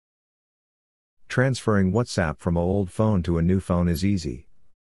Transferring WhatsApp from an old phone to a new phone is easy.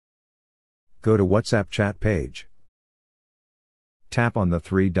 Go to WhatsApp chat page. Tap on the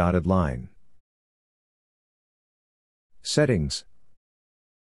three-dotted line. Settings.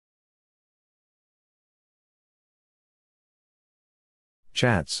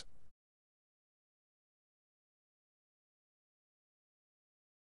 Chats.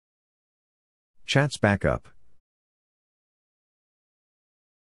 Chats backup.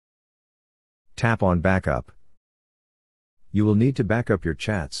 Tap on backup. You will need to backup your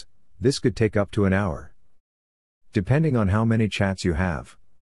chats. This could take up to an hour, depending on how many chats you have.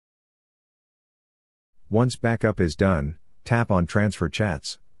 Once backup is done, tap on Transfer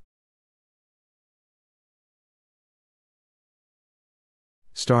Chats.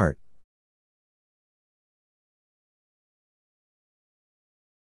 Start.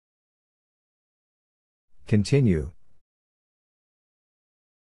 Continue.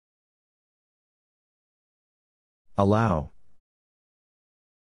 Allow.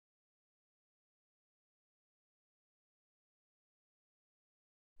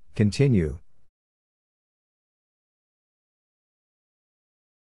 Continue.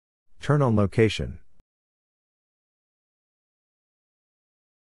 Turn on location.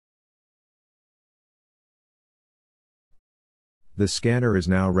 The scanner is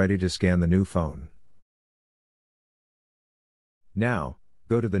now ready to scan the new phone. Now,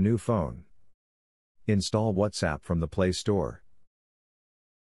 go to the new phone. Install WhatsApp from the Play Store.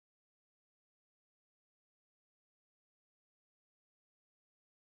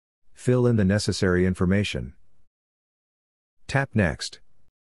 Fill in the necessary information. Tap Next.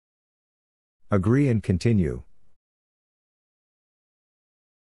 Agree and continue.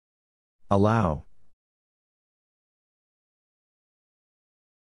 Allow.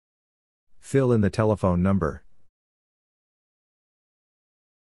 Fill in the telephone number.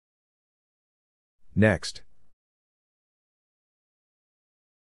 Next.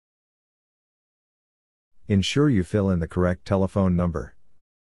 Ensure you fill in the correct telephone number.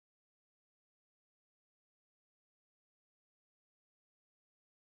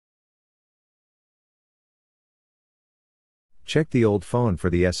 Check the old phone for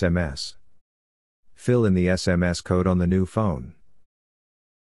the SMS. Fill in the SMS code on the new phone.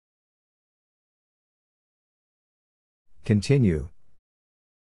 Continue.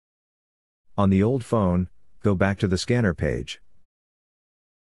 On the old phone, go back to the scanner page.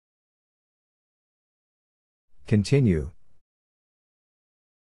 Continue.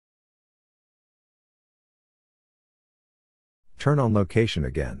 Turn on location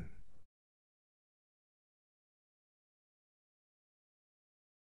again.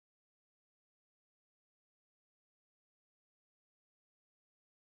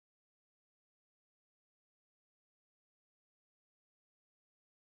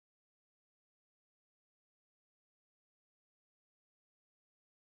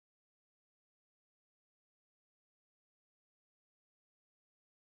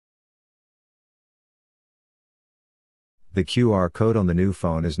 The QR code on the new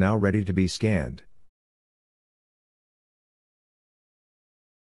phone is now ready to be scanned.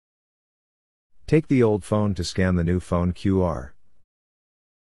 Take the old phone to scan the new phone QR.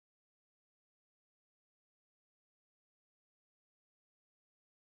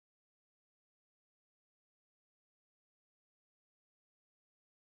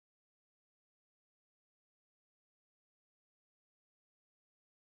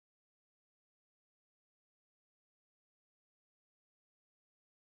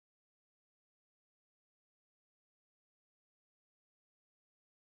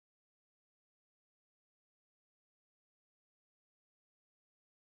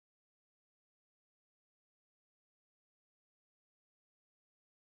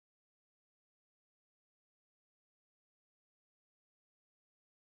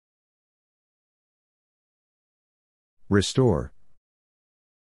 Restore.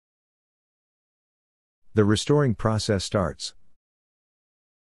 The restoring process starts.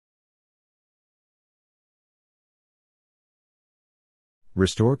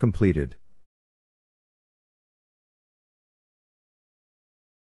 Restore completed.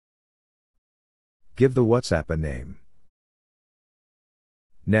 Give the WhatsApp a name.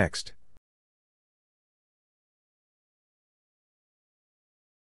 Next.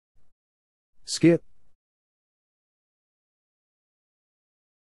 Skip.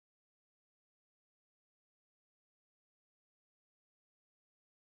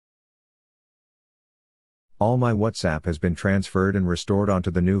 All my WhatsApp has been transferred and restored onto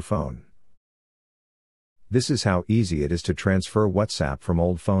the new phone. This is how easy it is to transfer WhatsApp from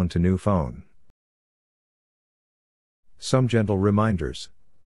old phone to new phone. Some gentle reminders.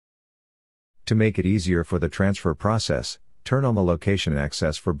 To make it easier for the transfer process, turn on the location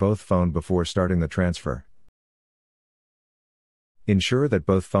access for both phone before starting the transfer. Ensure that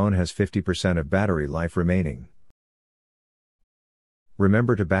both phone has 50% of battery life remaining.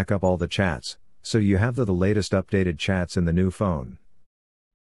 Remember to back up all the chats, so you have the latest updated chats in the new phone.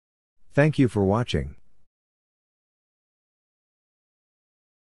 Thank you for watching.